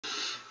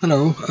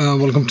Hello,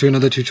 welcome to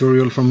another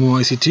tutorial from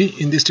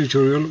MOOICT. In this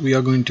tutorial we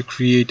are going to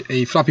create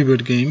a Flappy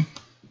Bird game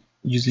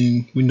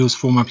using Windows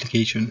Form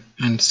application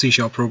and C#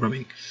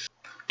 programming.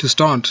 To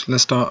start,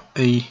 let's start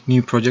a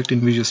new project in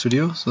Visual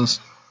Studio. So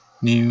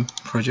new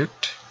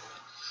project.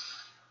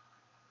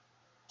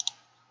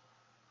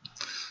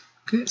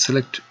 Okay,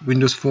 select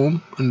Windows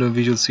Form under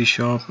Visual C#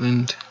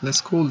 and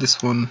let's call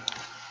this one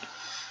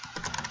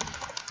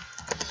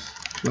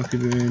Flappy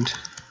Bird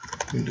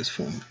Windows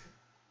Form.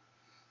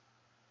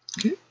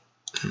 Okay,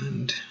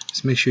 and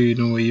just make sure you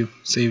know where you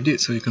saved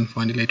it so you can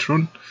find it later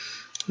on.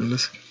 Now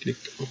let's click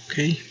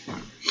OK.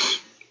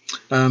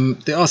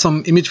 There are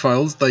some image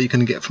files that you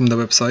can get from the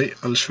website.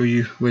 I'll show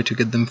you where to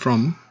get them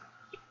from.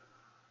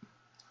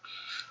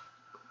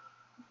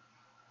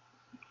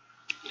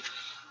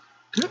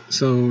 Okay,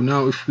 so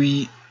now if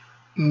we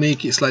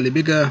make it slightly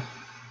bigger,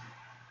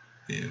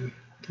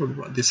 probably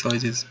about this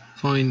size is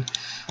fine.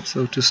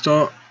 So to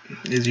start,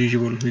 as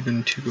usual, we're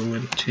going to go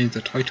and change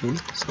the title.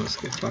 So let's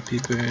get Flappy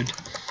Bird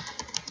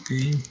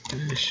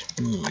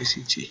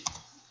game-MOOICT.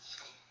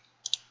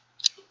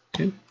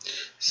 Okay,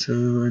 so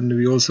and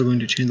we're also going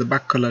to change the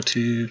back color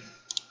to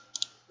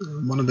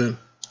one of the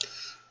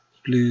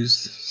blues,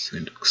 so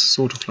it looks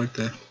sort of like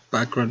the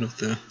background of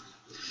the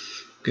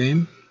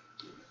game.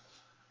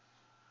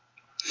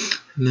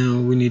 Now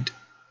we need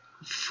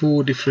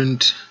 4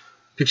 different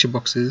picture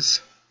boxes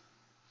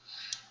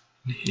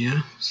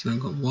here. So I've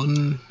got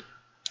 1,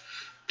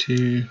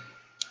 2,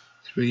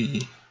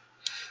 3,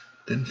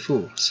 then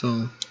 4.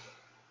 So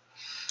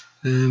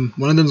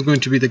one of them is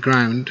going to be the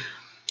ground.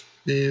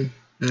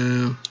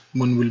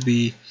 One will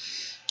be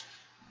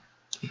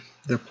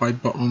the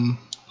pipe bottom,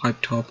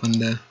 pipe top, and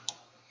the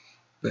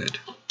bird.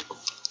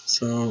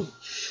 So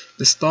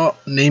let's start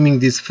naming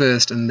these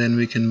first, and then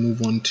we can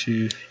move on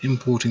to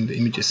importing the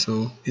images.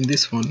 So in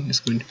this one,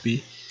 it's going to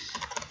be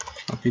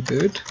Flappy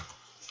Bird.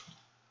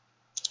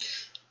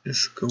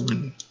 Let's go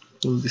and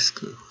call this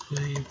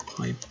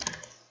pipe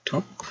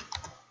top,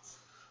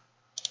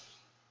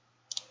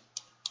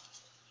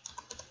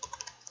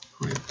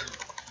 pipe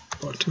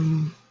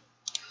bottom,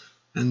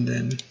 and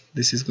then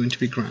this is going to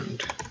be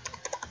ground.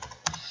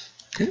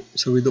 Okay,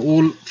 so with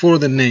all 4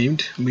 of them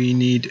named, we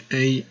need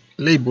a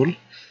label.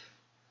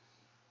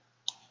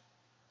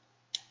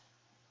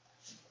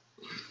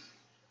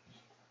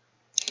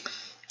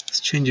 Let's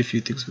change a few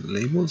things with the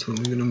label. So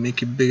we're going to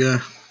make it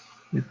bigger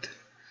with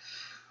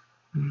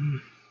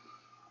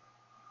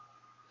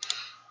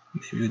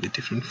maybe with a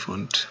different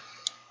font.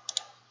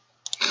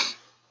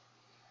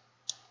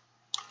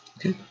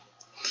 Okay,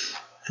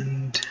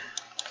 and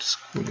just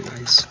call it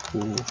like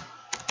score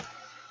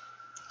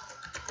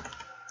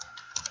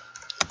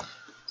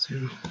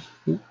 0.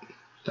 Ooh,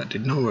 that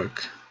did not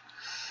work.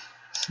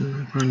 So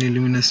apparently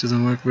Luminous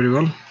doesn't work very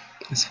well.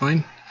 It's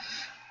fine.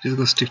 Just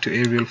go stick to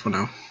Arial for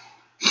now.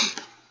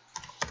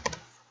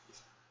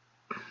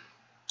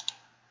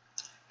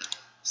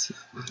 So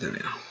there we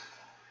are.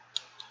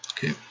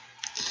 Okay,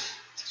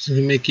 so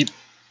we make it,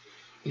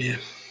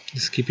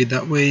 let's keep it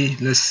that way.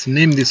 Let's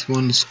name this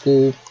one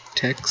score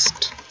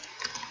text,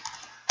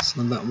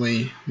 so that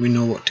way we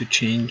know what to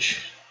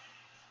change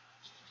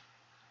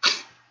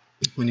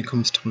when it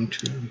comes time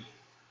to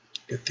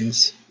get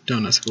things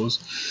done, I suppose.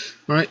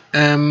 Alright,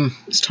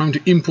 it's time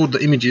to import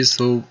the images.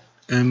 So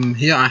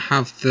here I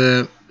have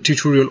the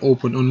tutorial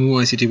open on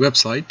MOOICT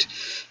website.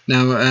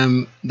 Now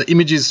the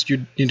images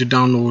you need to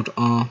download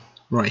are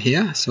right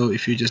here. So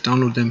if you just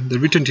download them, the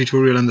written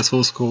tutorial and the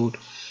source code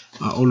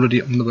are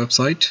already on the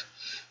website.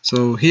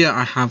 So here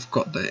I have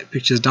got the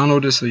pictures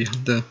downloaded. So you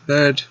have the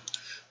bird,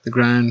 the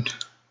ground,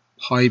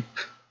 pipe,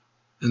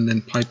 and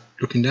then pipe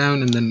looking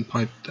down, and then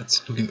pipe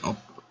that's looking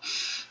up.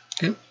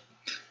 Okay,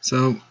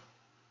 so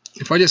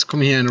if I just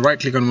come here and right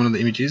click on one of the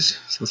images,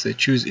 so say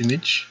choose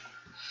image,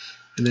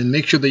 and then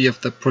make sure that you have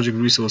the project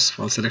resource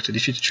file selected.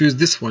 If you choose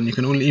this one, you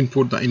can only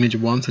import the image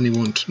once and you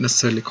won't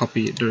necessarily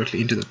copy it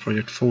directly into the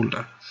project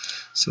folder.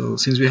 So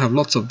since we have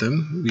lots of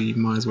them, we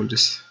might as well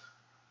just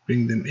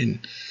bring them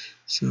in.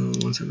 So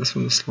one second, that's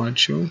from the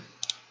slideshow.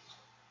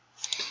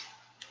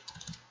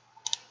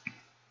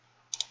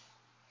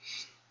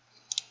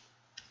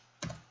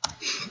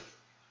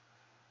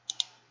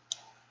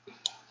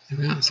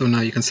 So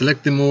now you can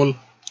select them all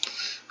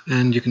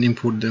and you can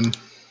import them.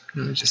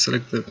 Now just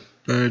select the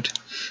bird.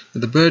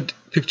 The bird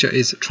picture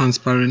is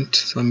transparent,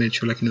 so I made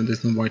sure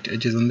there's no white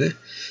edges on there.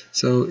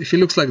 So if it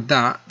looks like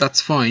that, that's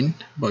fine,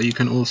 but you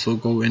can also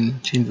go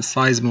and change the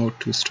size mode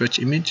to stretch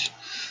image,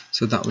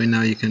 so that way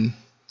now you can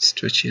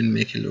stretch it and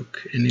make it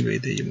look any way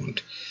that you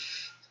want.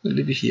 I'll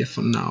leave it here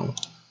for now.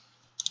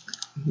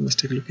 Let's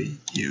take a look at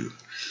you.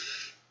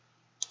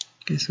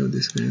 Okay, so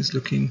this one is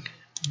looking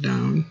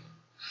down.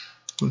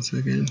 Once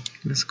again,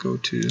 let's go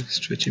to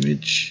stretch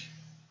image,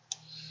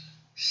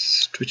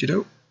 stretch it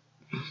out,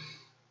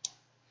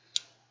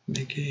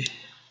 make it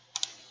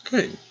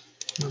okay,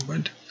 not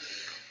bad.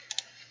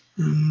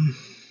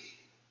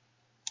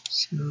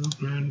 So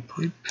ground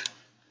pipe,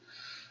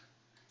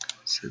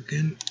 once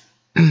again,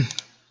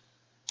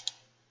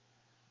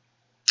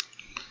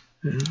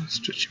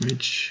 stretch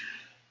image,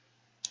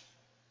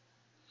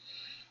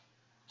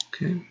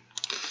 Okay,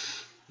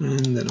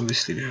 and then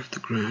obviously we have the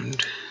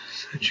ground.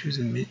 So choose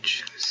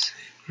image. Let's say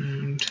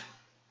ground.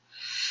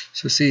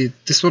 So see,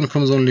 this one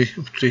comes only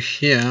up to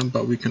here,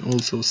 but we can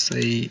also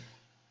say,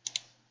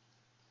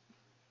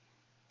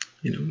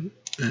 you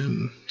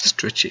know,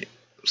 stretch it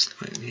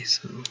slightly,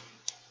 so it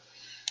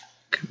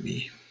can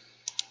be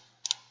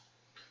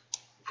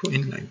put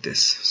in like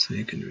this, so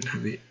you can even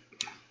have it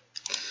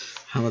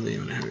however you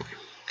want to have it.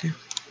 Okay,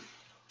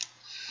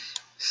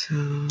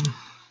 so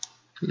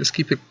let's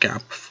keep a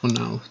gap for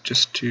now,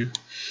 just to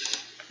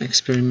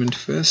experiment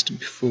first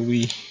before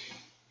we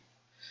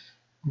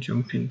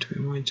jump into it.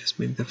 I might just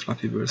make the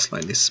Flappy Bird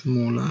slightly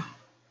smaller.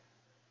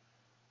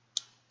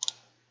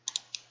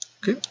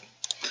 Okay,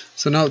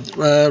 so now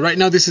right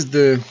now this is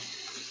the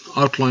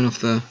outline of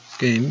the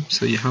game.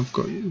 So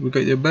we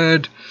got your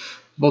bird,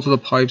 both of the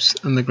pipes,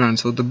 and the ground.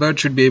 So the bird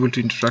should be able to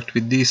interact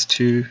with these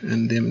two,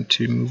 and them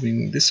two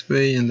moving this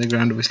way, and the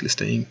ground obviously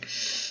staying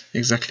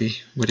exactly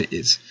where it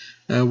is.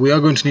 We are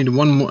going to need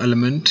one more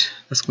element.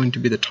 That's going to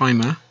be the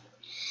timer.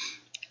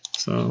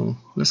 So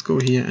let's go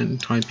here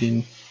and type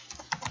in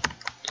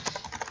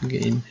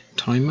game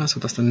timer. So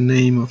that's the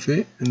name of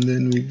it, and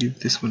then we give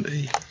this one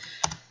a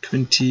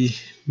 20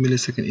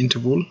 millisecond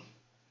interval.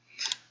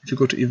 If you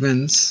go to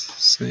events,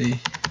 say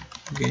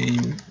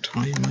game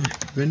timer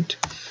event,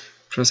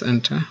 press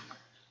enter.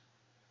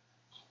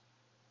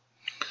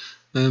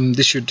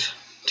 This should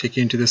take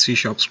you into the C#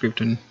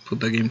 script and put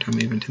the game timer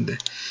event in there.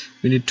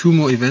 We need 2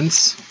 more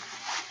events.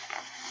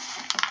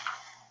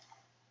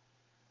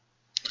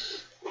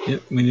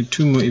 Yep, we need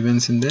 2 more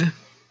events in there.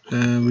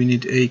 We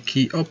need a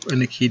key up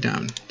and a key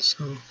down.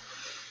 So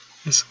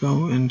let's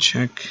go and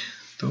check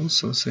those.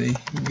 So say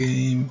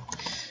game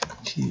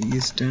key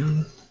is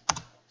down,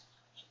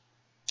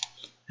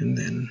 and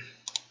then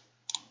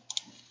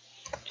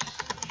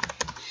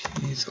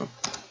keys up.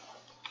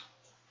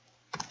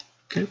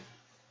 Okay.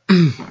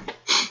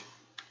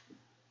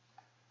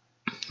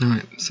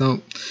 Alright,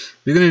 so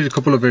we're going to need a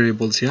couple of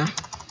variables here.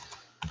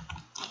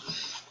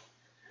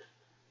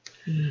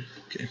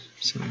 Okay,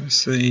 so let's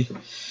say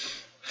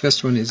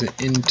first one is an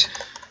int,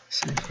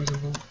 say for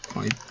example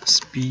pipe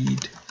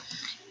speed.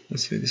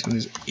 Let's say this one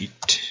is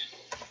 8.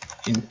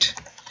 Int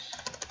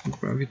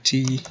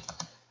gravity,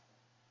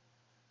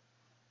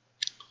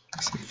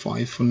 let's say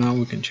 5 for now.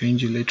 We can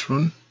change it later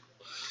on.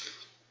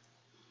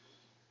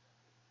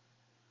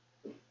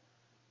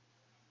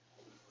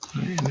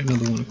 And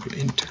another one called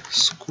int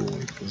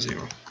score equals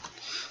 0.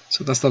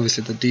 So that's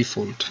obviously the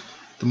default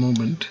at the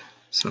moment,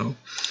 so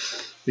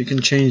we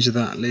can change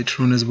that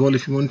later on as well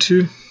if you want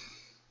to.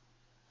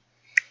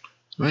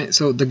 Right,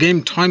 so the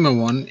game timer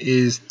one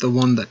is the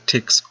one that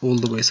ticks all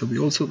the way. So we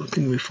also, I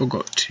think we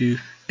forgot to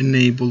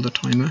enable the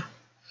timer.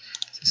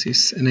 So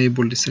it's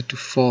enabled, is set to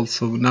false.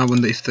 So now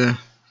if the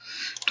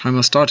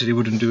timer started, it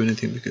wouldn't do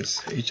anything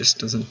because it just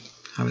doesn't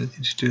have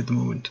anything to do at the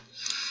moment.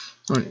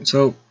 Right,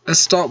 so let's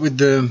start with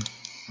the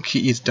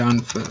key is down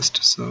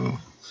first. So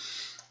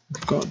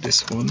we've got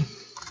this one.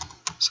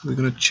 So we're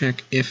going to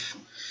check if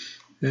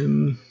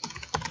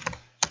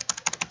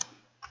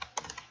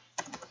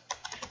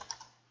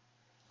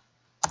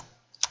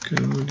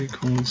code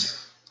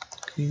equals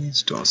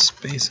keys dot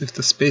space. If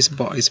the space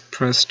bar is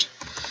pressed,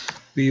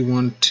 we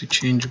want to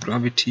change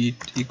gravity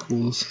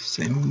equals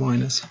say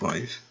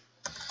 -5.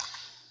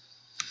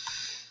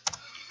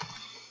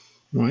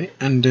 Right,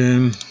 and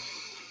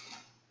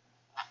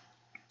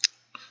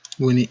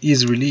when it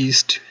is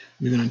released,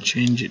 we're going to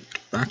change it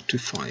back to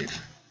 5.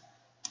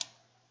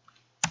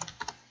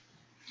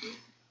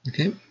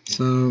 Okay,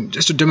 so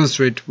just to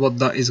demonstrate what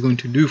that is going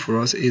to do for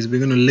us is we're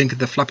going to link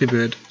the Flappy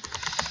Bird.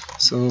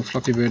 So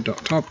Flappy Bird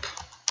dot top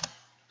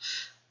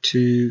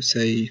to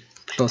say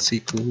plus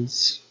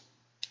equals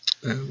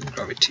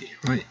gravity,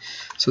 right?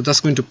 So that's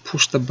going to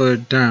push the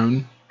bird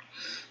down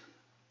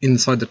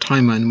inside the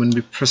timer, and when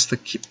we press the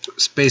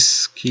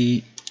space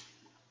key,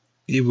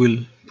 it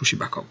will push it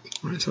back up,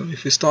 right? So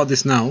if we start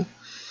this now,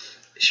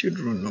 it should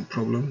run no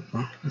problem.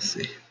 Let's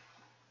see.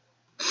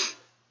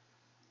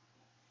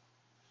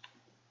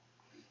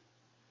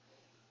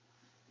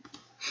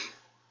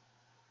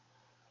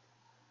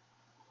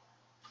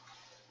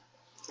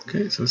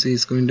 Okay, so see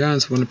it's going down.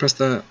 So when I press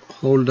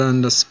hold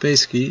down the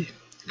space key,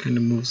 it kind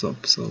of moves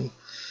up. So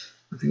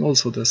I think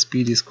also the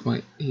speed is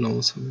quite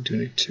low, so we do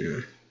need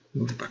to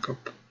move it back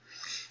up.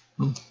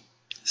 Oh,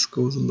 this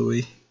goes on the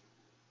way.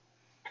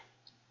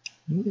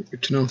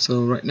 Good to know.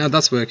 So right now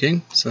that's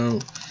working. So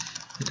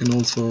you can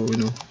also,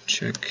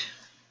 check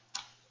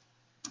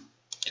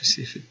to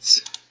see if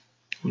it's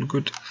all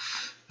good.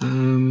 Cool.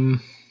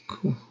 I'm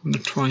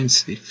gonna try and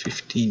say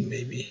 15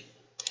 maybe.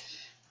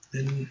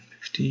 Then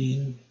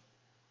 15.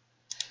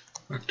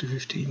 Back to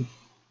 15.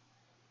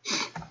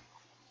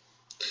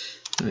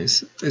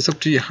 Nice. It's up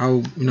to you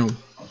how,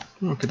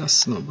 okay,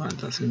 that's not bad.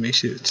 That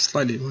makes it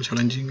slightly more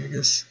challenging, I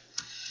guess.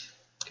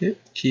 Okay,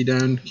 key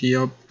down, key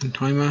up, and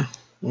timer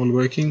all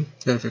working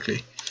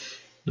perfectly.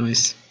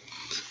 Nice.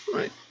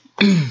 Right.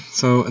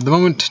 So at the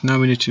moment now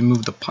we need to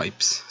move the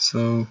pipes.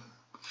 So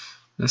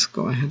let's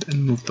go ahead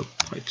and move the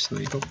pipes. So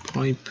you got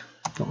pipe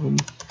bottom,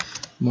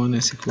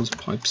 minus equals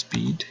pipe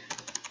speed,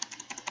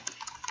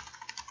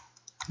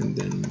 and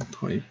then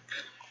pipe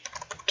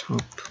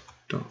top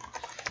dot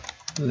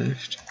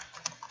left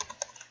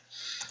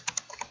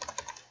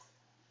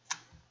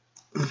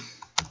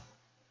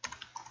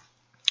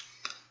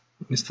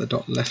is the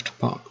dot left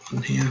part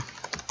on here.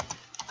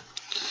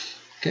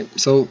 Okay,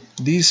 so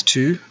these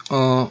two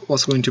are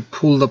what's going to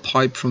pull the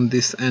pipe from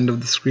this end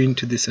of the screen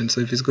to this end. So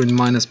if it's going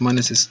minus,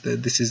 is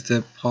this is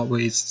the part where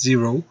it's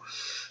 0,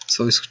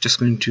 so it's just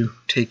going to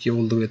take you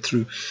all the way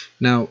through.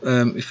 Now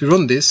if we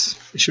run this,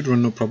 it should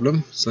run no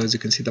problem. So as you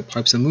can see, the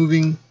pipes are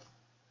moving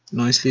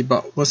nicely,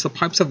 but once the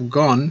pipes have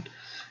gone,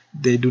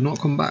 they do not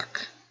come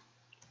back.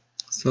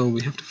 So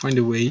we have to find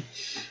a way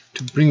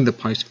to bring the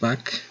pipes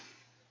back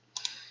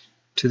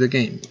to the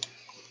game.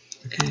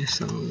 Okay,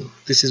 so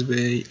this is where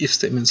if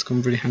statements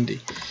come very handy.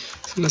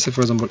 So let's say,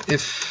 for example,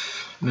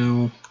 if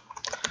now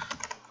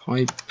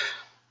pipe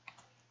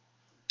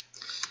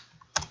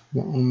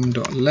bottom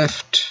dot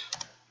left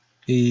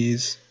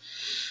is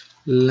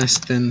less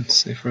than,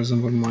 say for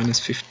example,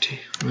 minus 50,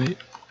 right?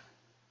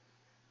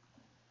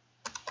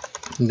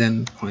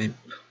 Then pipe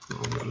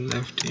bottom dot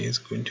left is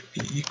going to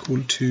be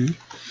equal to,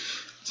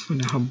 let's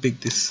find out how big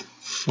this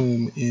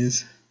form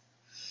is.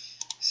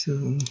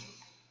 So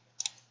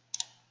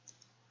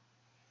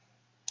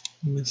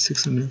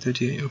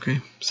 638.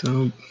 Okay,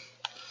 so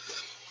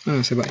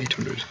it's about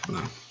 800 for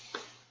now.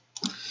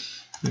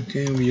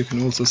 Okay, you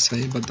can also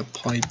say, but the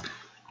pipe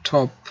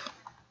top,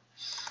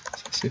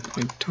 so say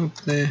pipe top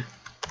there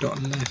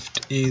dot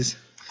left is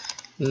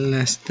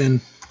less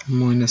than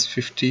minus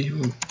 50.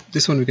 Well,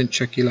 this one we can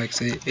check it like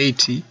say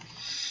 80,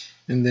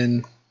 and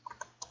then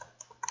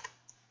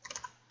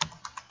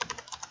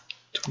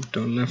top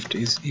dot left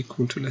is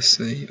equal to, let's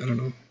say, I don't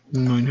know,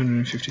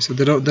 950. So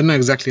they're not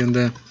exactly on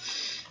the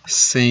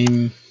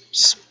same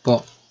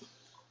spot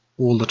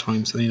all the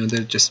time, so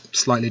they're just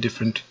slightly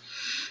different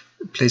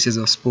places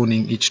of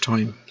spawning each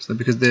time. So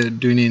because they're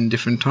doing it in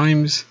different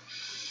times,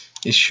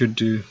 it should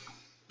do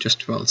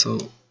just well. So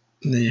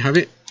there you have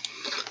it.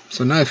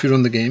 So now if you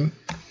run the game,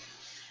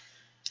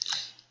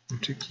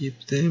 have to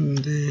keep them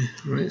there,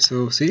 right?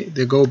 So see,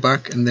 they go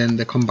back and then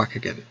they come back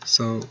again.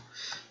 So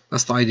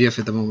that's the idea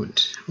for the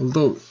moment,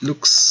 although it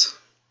looks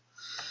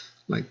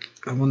like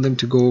I want them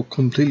to go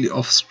completely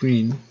off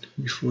screen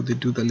before they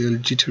do the little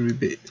jittery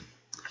bit,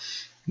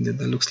 and then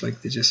that looks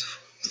like they're just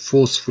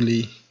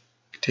forcefully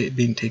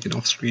being taken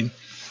off screen.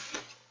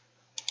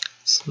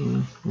 So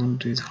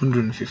one is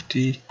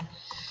 150,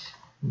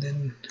 and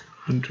then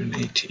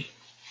 180.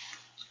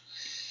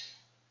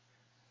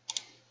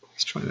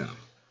 Let's try that.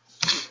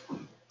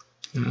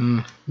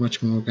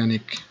 Much more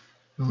organic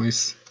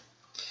noise.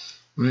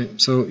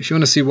 Right, so if you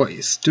want to see what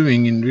it's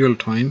doing in real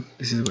time,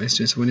 this is what it's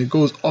doing. So when it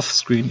goes off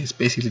screen, it's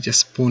basically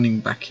just spawning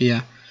back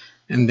here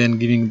and then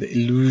giving the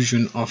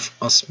illusion of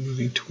us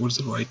moving towards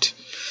the right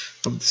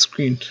of the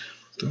screen.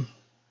 So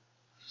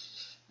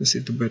let's see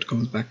if the bird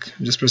comes back.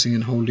 I'm just pressing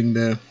and holding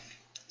the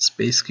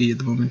space key at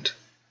the moment.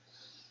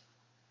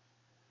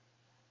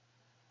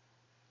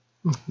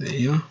 Oh, there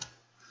you are.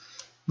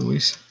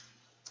 Noise.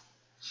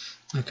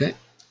 Okay,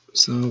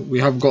 so we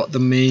have got the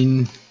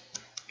main.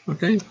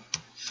 Okay,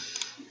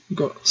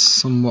 got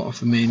somewhat of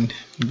the main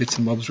bits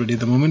and bobs ready at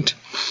the moment.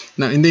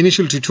 Now in the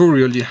initial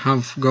tutorial you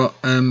have got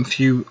a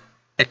few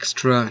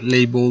extra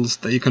labels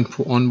that you can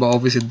put on, but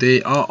obviously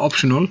they are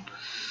optional.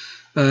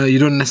 You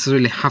don't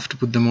necessarily have to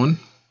put them on.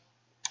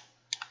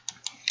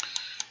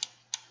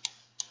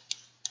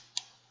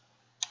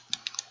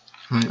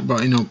 Right,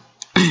 but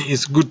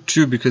it's good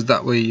too, because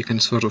that way you can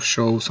sort of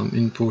show some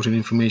important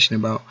information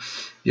about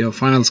your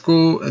final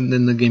score and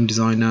then the game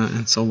designer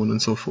and so on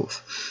and so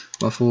forth.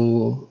 But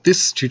for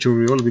this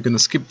tutorial we're going to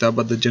skip that,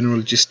 but the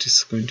general gist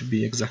is going to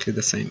be exactly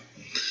the same.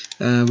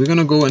 We're going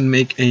to go and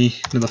make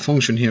another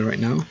function here right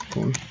now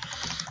called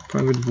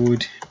private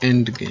void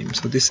endgame.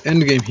 So this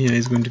endgame here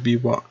is going to be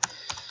what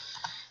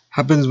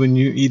happens when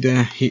you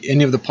either hit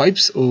any of the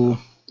pipes, or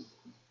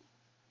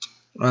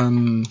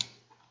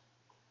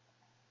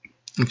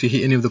if you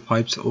hit any of the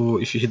pipes,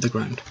 or if you hit the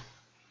ground.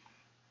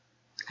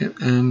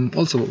 Okay.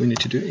 Also what we need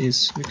to do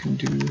is we can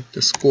do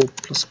the score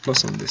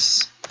plus on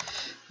this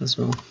as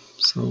well.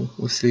 So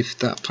we'll see if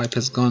that pipe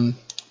has gone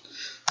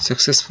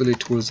successfully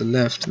towards the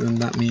left, then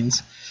that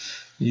means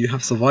you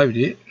have survived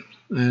it.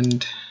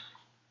 And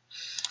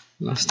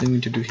last thing we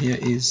need to do here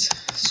is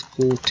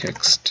score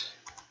text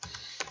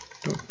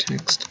dot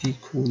text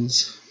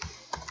equals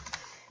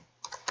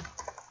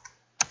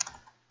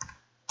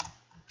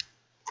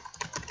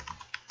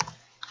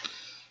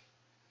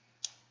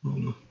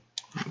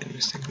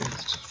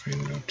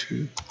frame dot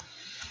two.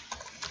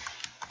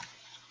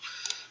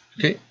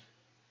 Okay,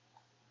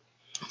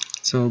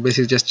 so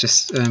basically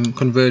just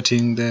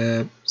converting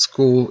the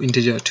score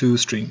integer to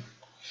string.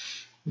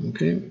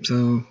 Okay,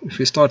 so if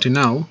we start it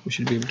now, we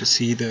should be able to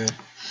see the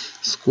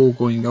score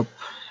going up.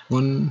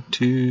 1,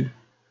 2,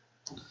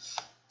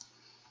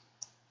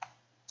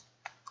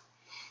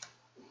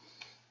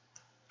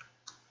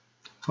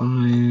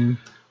 5,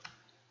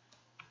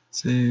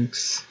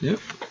 6. Yep,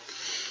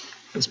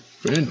 that's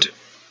brilliant.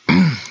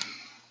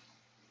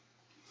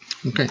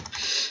 Okay,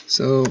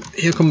 so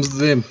here comes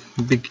the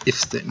big if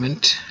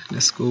statement.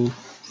 Let's go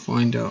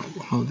find out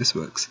how this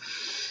works.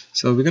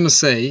 So we're going to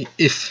say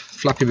if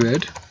Flappy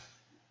Bird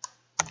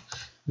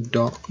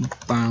dot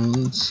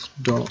bounds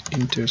dot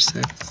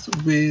intersects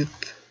with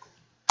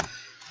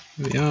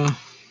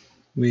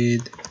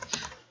with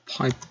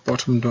pipe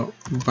bottom dot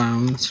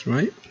bounds,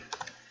 right?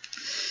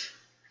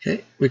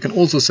 Okay, we can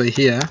also say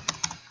here,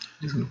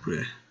 I'm just going to put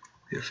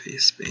a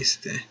space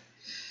there.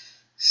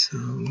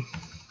 So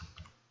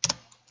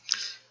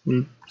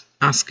we'll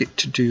ask it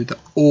to do the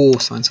or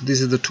sign. So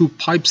this is the two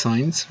pipe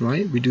signs,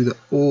 right? We do the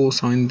or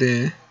sign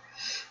there.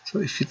 So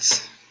if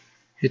it's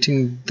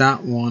hitting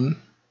that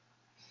one,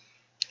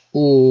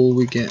 or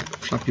we get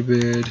Flappy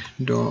Bird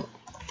dot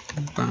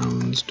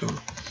bounds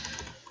dot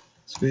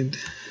with,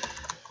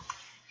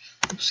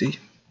 oopsie,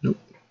 nope,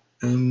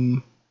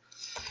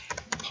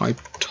 pipe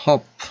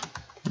top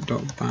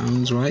dot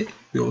bounds, right?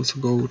 We also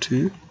go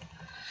to,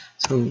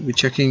 so we're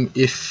checking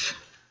if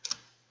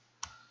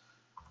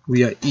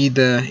we are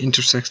either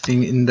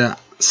intersecting in the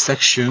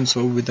section,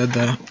 so whether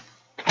the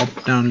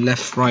up, down,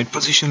 left, right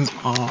positions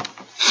are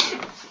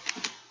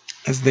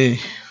as they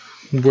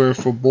were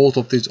for both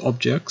of these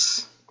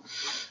objects,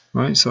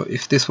 right? So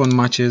if this one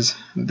matches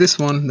this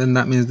one, then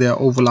that means they are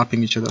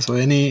overlapping each other. So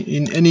in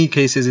any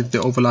cases, if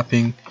they're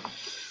overlapping,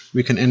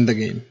 we can end the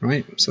game,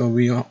 right? So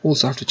we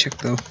also have to check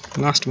the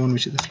last one,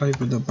 which is the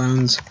Flappy Bird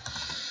bounds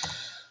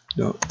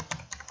dot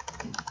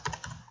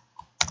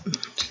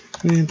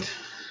with,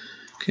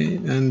 okay,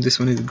 and this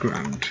one is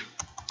ground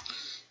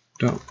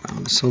dot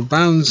bounds. So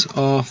bounds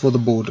are for the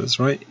borders,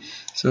 right?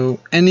 So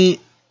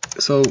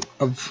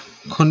I've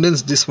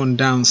condensed this one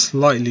down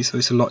slightly so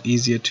it's a lot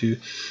easier to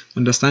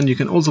understand. You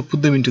can also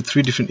put them into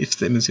 3 different if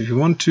statements if you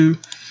want to,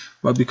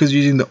 but because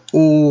you're using the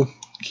or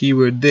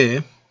keyword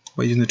there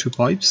by using the 2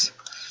 pipes,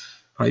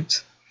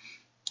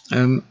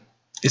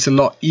 it's a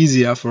lot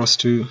easier for us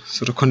to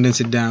sort of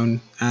condense it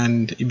down,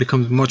 and it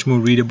becomes much more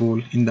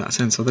readable in that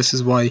sense. So this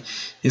is why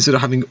instead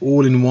of having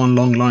all in one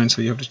long line,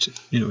 so you have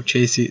to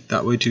chase it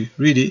that way to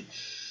read it,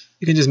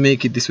 you can just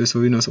make it this way,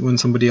 so so when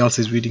somebody else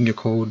is reading your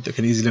code, they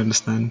can easily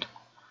understand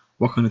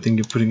what kind of thing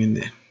you're putting in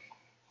there.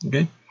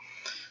 Okay,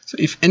 so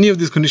if any of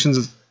these conditions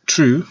is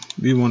true,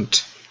 we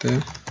want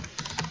the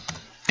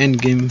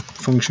endgame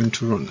function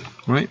to run,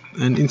 right?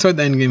 And inside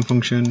the endgame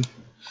function,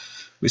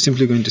 we're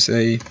simply going to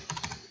say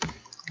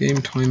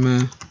game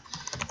timer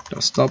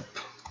dot stop,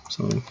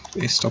 so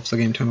it stops the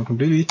game timer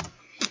completely,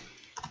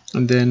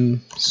 and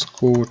then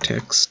score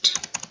text,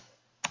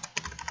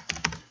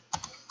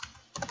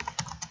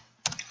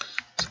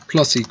 so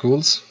plus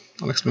equals,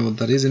 I'll explain what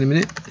that is in a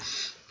minute,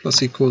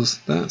 plus equals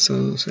that.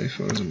 So say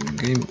for example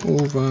game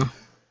over,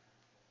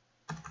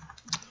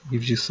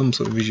 gives you some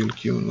sort of visual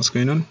cue on what's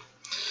going on.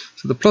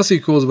 So the plus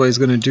equals, what it's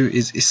going to do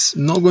is it's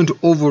not going to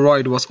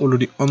override what's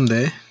already on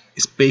there.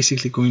 It's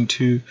basically going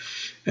to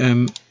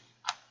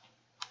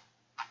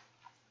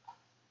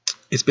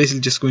it's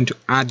basically just going to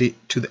add it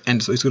to the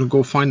end. So it's going to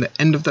go find the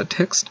end of that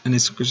text, and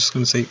it's just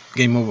going to say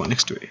game over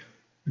next to it.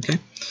 Okay.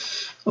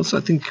 Also,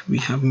 I think we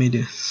have made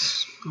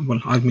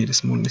I've made a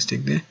small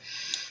mistake there.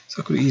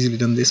 So I could have easily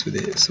done this with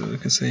it. So I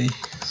can say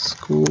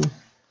score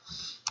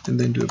and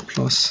then do a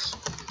plus.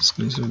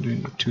 Instead of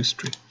doing a 2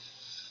 string.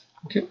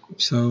 Okay.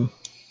 So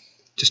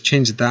just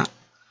change that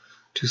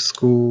to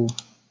score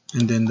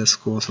and then the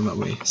score, so that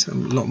way it's a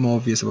lot more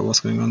obvious about what's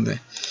going on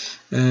there.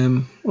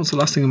 Also,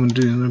 last thing I'm going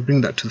to do, I'm going to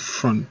bring that to the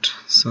front,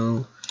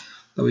 so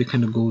that way it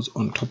kind of goes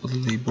on top of the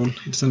label.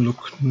 It doesn't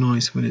look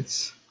nice when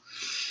it's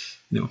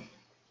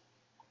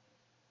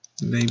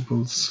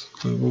labels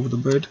going over the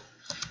bird.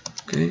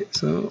 Okay,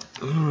 so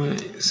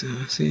alright, so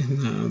see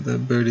now the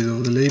bird is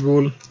over the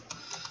label.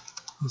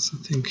 Also,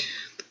 I think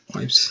the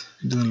pipes,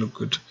 it doesn't look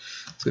good.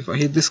 So if I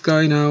hit this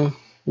guy now,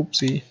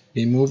 whoopsie,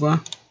 game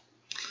over.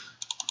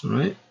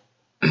 Alright.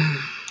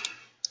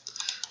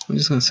 I'm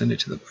just going to send it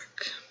to the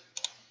back.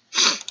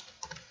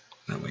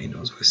 That way he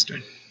knows where it's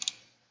doing.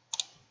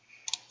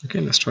 Okay,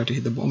 let's try to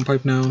hit the bottom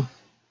pipe now.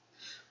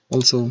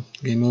 Also,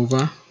 game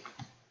over.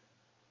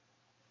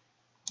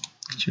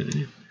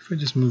 Actually, if I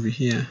just move it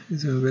here,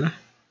 is it better?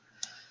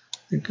 I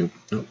think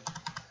no.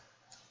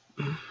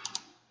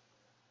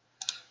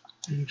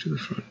 Into the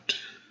front.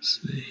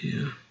 Say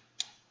here.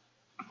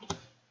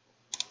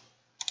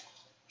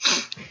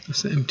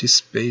 That's an empty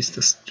space.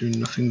 That's doing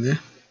nothing there.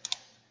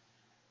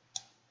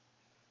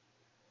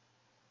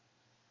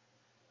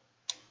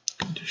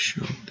 Just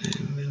show it there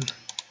and then.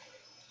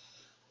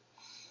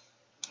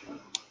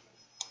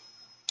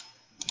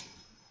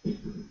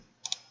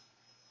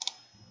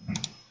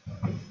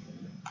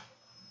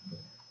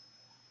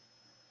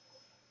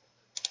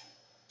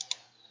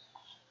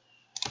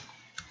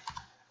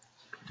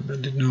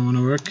 That did not want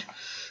to work.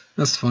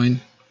 That's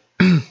fine.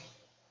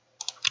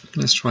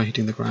 Let's try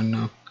hitting the ground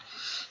now.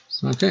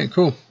 So, okay,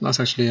 cool. That's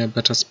actually a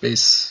better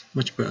space,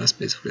 much better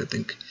space for you, I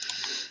think.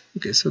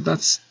 Okay, so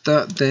that's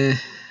that there.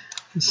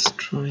 Let's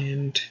try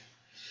and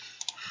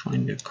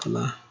find a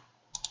color.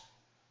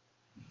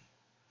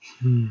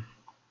 I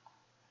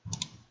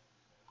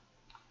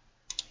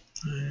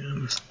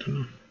don't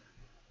know.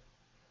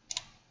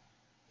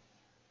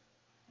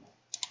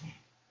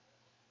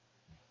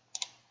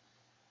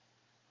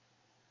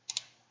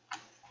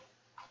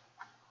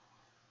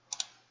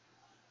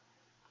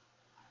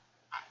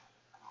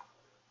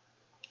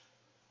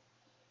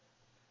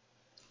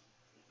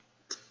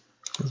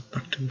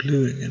 to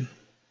blue again.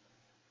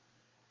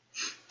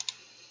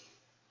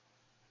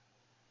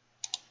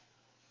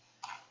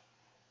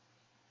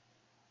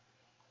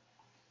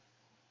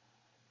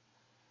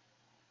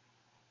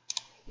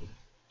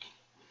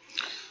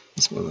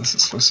 Well, that's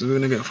as close as we're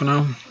going to get for now.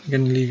 I'm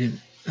going to leave it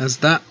as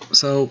that.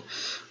 So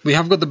we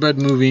have got the bird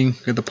moving,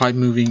 got the pipe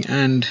moving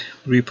and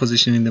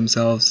repositioning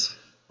themselves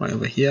right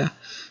over here,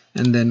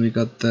 and then we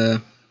got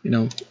the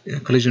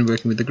collision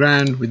working with the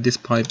ground, with this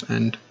pipe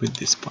and with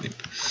this pipe.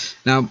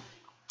 Now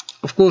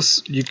of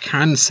course you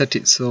can set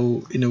it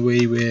so in a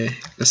way where,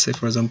 let's say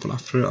for example,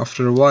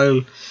 after a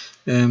while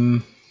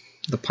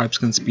the pipes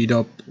can speed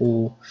up,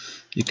 or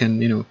you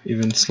can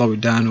even slow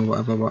it down, or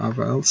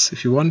whatever else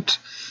if you want.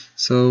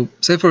 So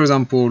say for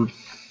example,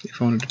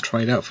 if I wanted to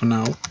try it out for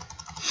now,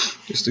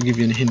 just to give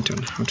you a hint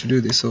on how to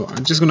do this, so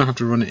I'm just gonna have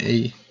to run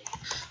a,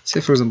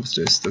 say for example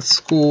the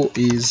score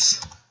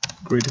is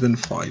greater than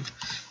 5.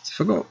 So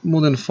if I got more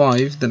than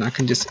 5, then I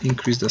can just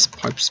increase this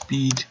pipe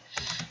speed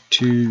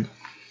to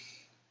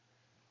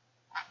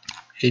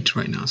 8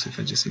 right now. So if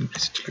I just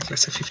increase it to, like,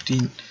 let's say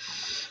 15,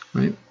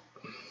 right?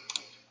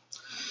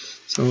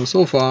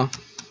 So far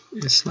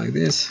it's like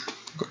this.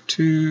 I've got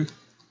 2.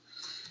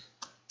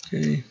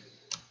 Okay,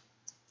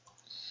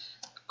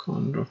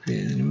 can't drop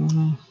it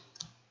anymore.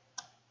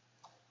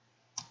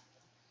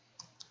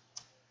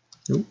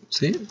 Nope,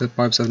 see, the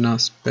pipes have now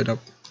sped up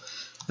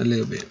a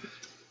little bit.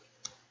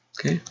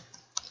 Okay,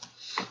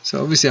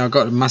 so obviously I've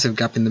got a massive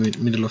gap in the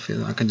middle of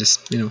it. I can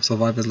just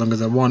survive as long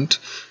as I want.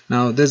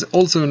 Now there's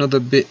also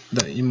another bit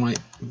that you might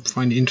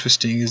find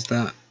interesting, is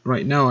that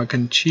right now I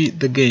can cheat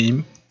the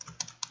game.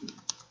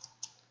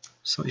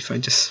 So if I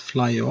just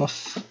fly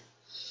off,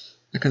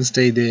 I can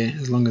stay there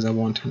as long as I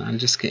want, and I'll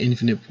just get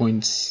infinite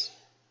points,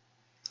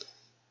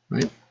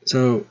 right?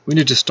 So we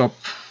need to stop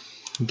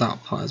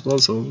that part as well.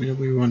 So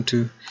we want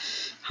to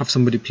have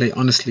somebody play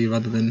honestly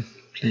rather than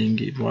playing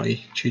it by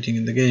cheating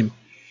in the game.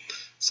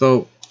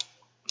 So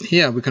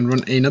here we can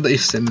run another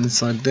if statement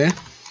inside there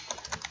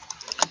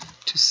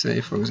to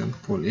say, for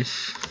example, if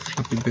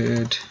Flappy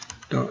bird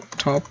dot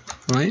top,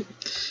 right,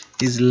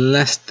 is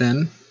less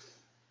than,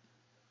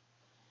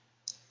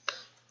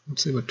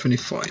 let's say about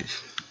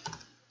 25,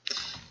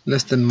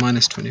 less than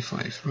minus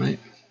 25, right,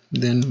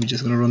 then we're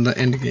just going to run the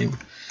end game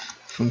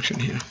function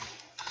here.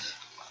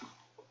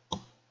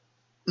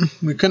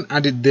 We can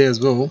add it there as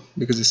well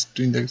because it's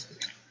doing the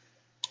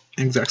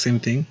exact same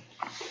thing.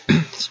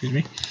 Excuse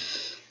me.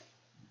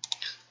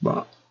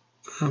 But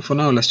for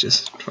now, let's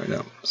just try it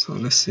out. So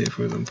let's say,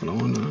 for example, I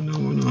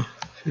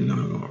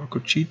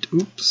could cheat.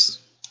 Oops,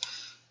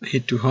 I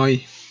hit too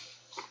high.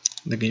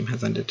 The game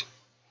has ended.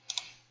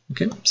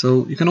 Okay,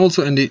 so you can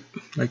also end it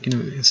like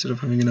instead of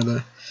having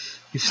another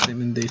if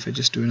statement there, if I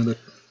just do another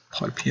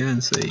pipe here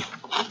and say,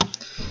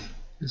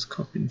 just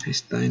copy and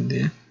paste that in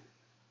there.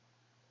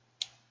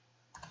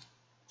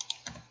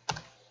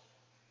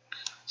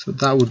 So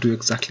that would do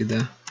exactly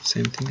the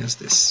same thing as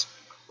this.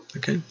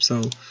 Okay,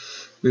 so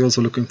we're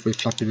also looking for if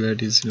Flappy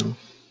bird is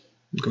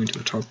going to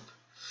the top,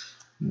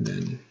 and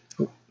then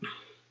the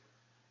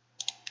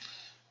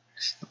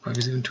pipe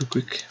is even too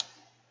quick.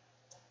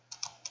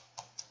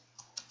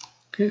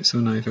 Okay, so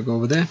now if I go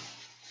over there,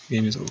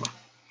 game is over.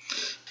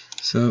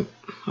 So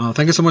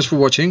thank you so much for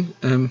watching.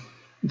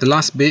 The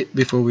last bit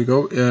before we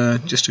go,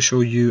 just to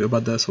show you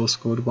about the source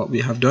code, what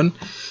we have done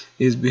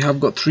is we have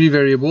got 3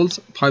 variables: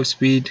 pipe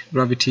speed,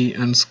 gravity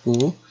and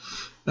score.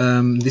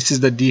 This is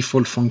the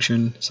default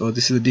function, so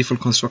this is the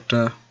default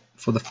constructor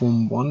for the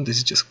form 1. This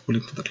is just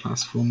calling for the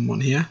class form 1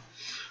 here.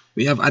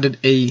 We have added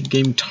a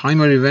game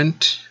timer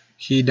event,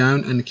 key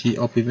down and key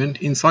up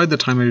event. Inside the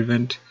timer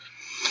event,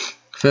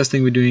 first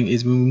thing we're doing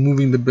is we're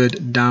moving the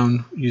bird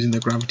down using the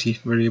gravity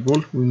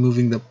variable. We're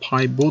moving the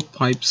both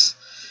pipes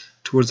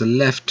towards the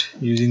left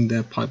using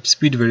the pipe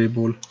speed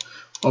variable,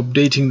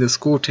 updating the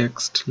score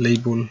text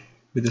label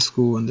with the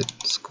score and the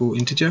score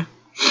integer.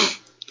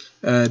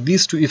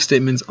 These 2 if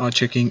statements are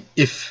checking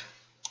if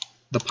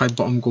the pipe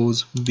bottom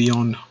goes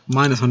beyond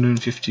minus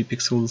 150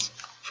 pixels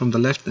from the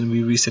left, then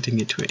we're resetting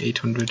it to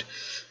 800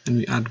 and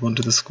we add 1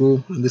 to the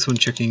score, and this one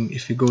checking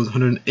if it goes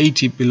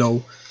 180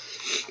 below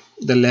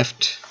the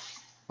left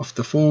of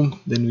the form,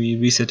 then we're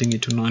resetting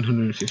it to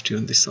 950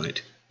 on this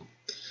side.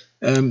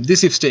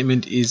 This if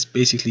statement is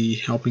basically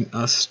helping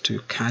us to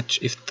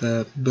catch if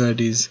the bird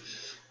is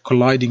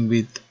colliding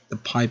with the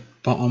pipe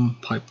bottom,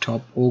 pipe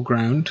top or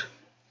ground.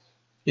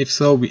 If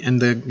so, we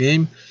end the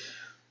game,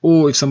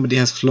 or if somebody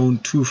has flown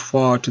too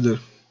far to the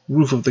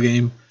roof of the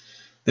game,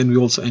 then we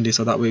also end it,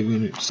 so that way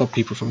we stop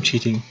people from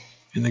cheating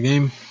in the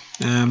game.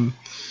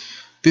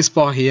 This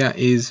bar here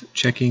is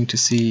checking to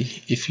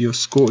see if your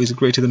score is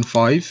greater than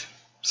 5.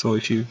 So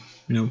if you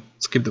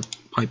skip the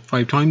pipe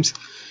 5 times,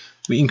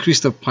 we increase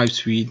the pipe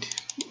speed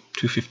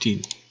to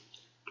 15.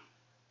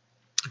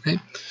 Okay,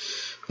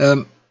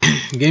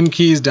 game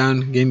key is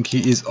down, game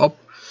key is up,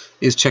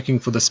 is checking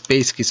for the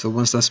space key. So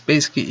once the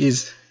space key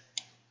is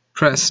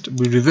pressed,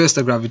 we reverse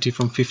the gravity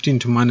from 15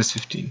 to minus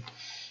 15,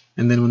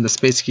 and then when the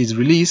space key is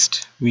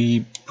released,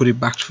 we put it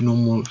back to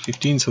normal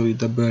 15, so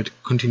the bird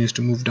continues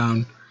to move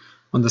down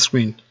on the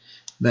screen.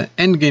 The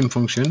end game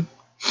function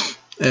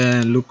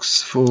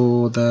looks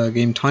for the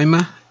game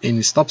timer and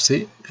it stops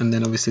it, and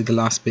then obviously the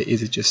last bit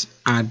is it just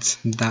adds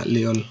that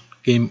little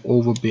game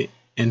over bit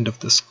end of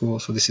the score.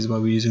 So this is why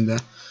we're using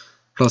the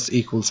plus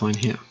equal sign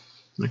here.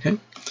 Okay,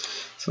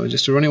 so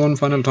just to run it one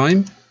final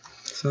time.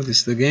 So this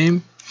is the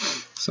game,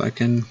 so I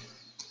can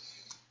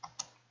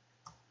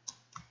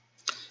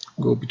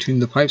go between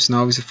the pipes.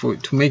 Now obviously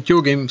to make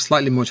your game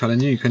slightly more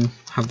challenging, you can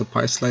have the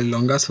pipe slightly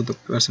longer, so the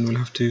person will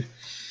have to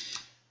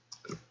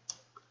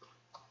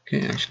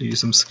actually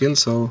use some skill.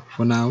 So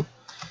for now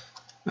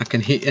I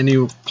can hit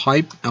any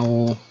pipe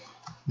or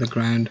the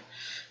ground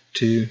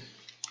to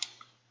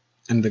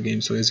end the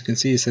game. So as you can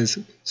see, it says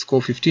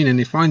score 15, and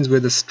it finds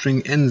where the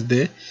string ends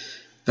there.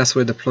 That's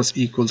where the plus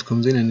equals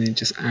comes in, and it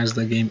just adds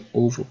the game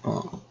over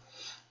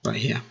right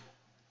here.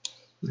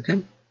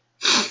 Okay.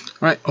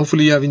 Alright,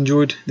 hopefully you have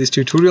enjoyed this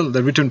tutorial.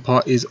 The written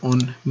part is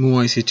on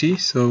MOOICT,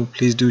 so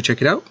please do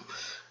check it out.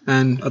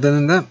 And other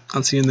than that,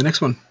 I'll see you in the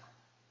next one.